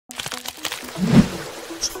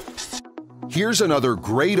Here's another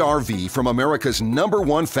great RV from America's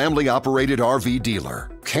 #1 family-operated RV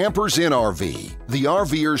dealer, Campers Inn RV, the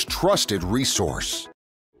RVer's trusted resource.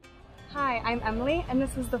 Hi, I'm Emily, and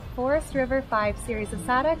this is the Forest River 5 Series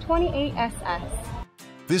Isata 28SS.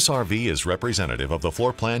 This RV is representative of the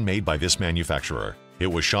floor plan made by this manufacturer.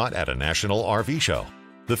 It was shot at a national RV show.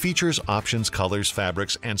 The features, options, colors,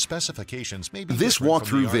 fabrics, and specifications may be This different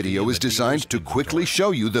from walkthrough the RV video in is the designed to dealer's quickly inventory.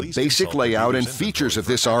 show you the Please basic consult the layout and dealer's features of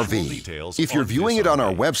this inventory for actual RV. details If you're on viewing this it on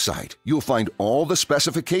our RV. website, you'll find all the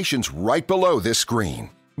specifications right below this screen.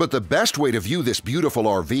 But the best way to view this beautiful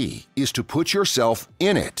RV is to put yourself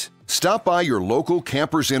in it. Stop by your local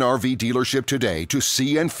Campers Inn RV dealership today to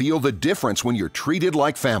see and feel the difference when you're treated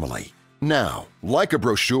like family. Now, like a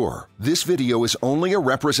brochure, this video is only a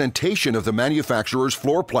representation of the manufacturer's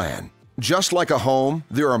floor plan. Just like a home,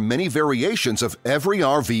 there are many variations of every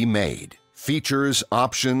RV made. Features,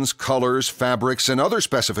 options, colors, fabrics, and other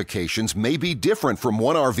specifications may be different from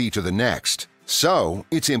one RV to the next. So,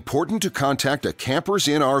 it's important to contact a Campers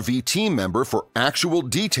Inn RV team member for actual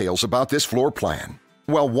details about this floor plan.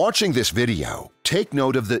 While watching this video, take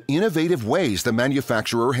note of the innovative ways the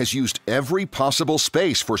manufacturer has used every possible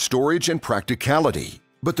space for storage and practicality.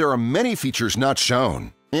 But there are many features not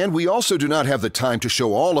shown, and we also do not have the time to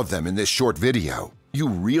show all of them in this short video. You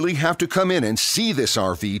really have to come in and see this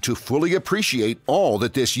RV to fully appreciate all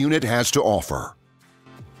that this unit has to offer.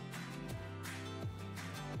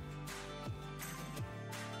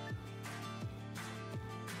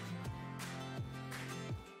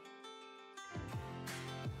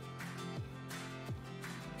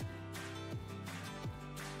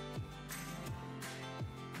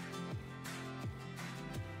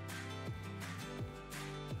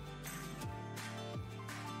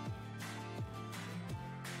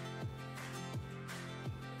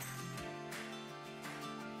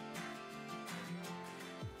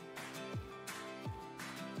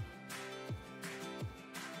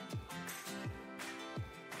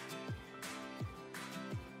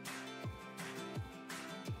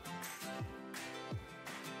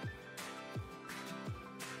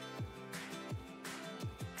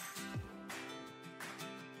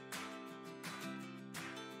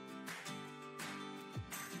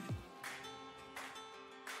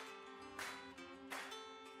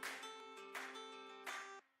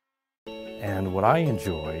 And what I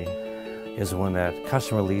enjoy is when that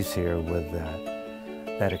customer leaves here with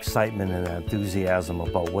that excitement and that enthusiasm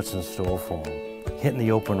about what's in store for them. Hitting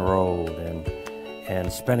the open road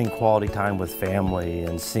and spending quality time with family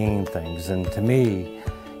and seeing things. And to me,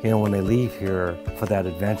 you know, when they leave here for that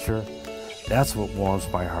adventure, that's what warms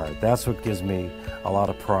my heart. That's what gives me a lot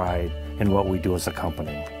of pride in what we do as a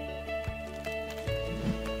company.